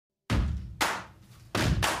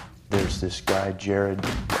was this guy, Jared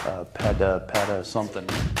Pada something.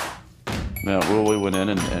 Yeah, well, we went in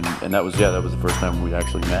and that was the first time we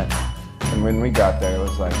actually met. And when we got there, it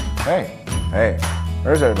was like, hey,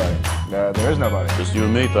 where's everybody? There is nobody. Just you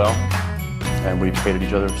and me, pal. And we've hated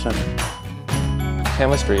each other ever since.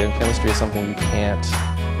 Chemistry is something you can't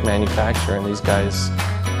manufacture, and these guys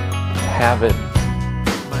have it.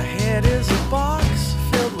 My head is a box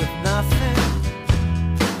filled with nothing,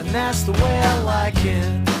 and that's the way I like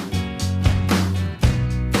it.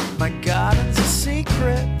 My garden's a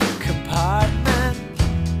secret compartment,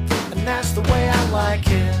 and that's the way I like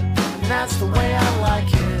it, and that's the way I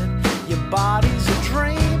like it. Your body's a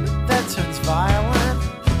dream that turns violent,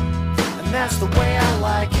 and that's the way I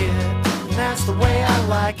like it, and that's the way I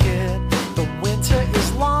like it. The winter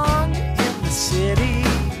is long in the city,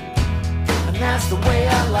 and that's the way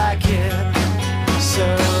I like it.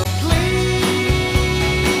 So please,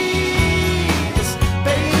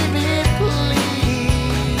 baby, please,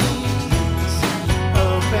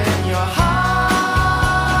 open your heart,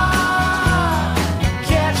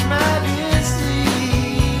 catch my disease.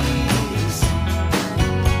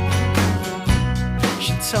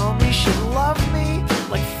 She told me she'd love me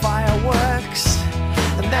like fireworks,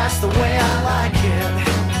 and that's the way I like it.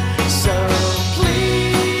 So please,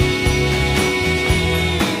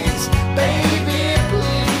 baby,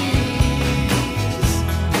 please,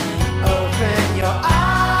 open your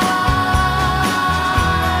eyes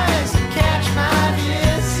and catch my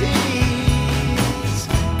disease.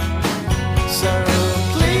 So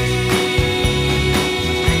please,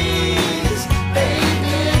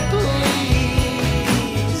 baby, please,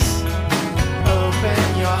 open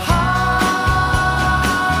your heart,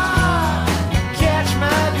 catch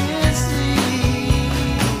my disease.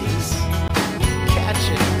 Catch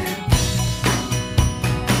it.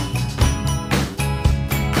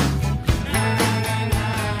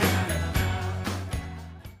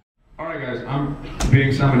 All right, guys, I'm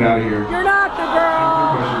being summoned out of here. You're not the girl!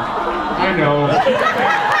 I know.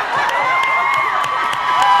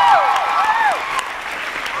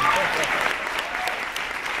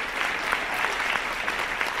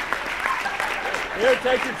 Here,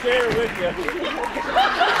 take your chair with you.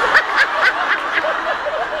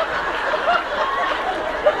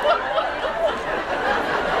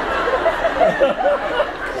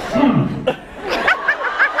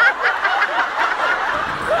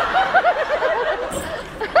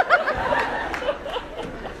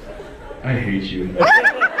 I hate you.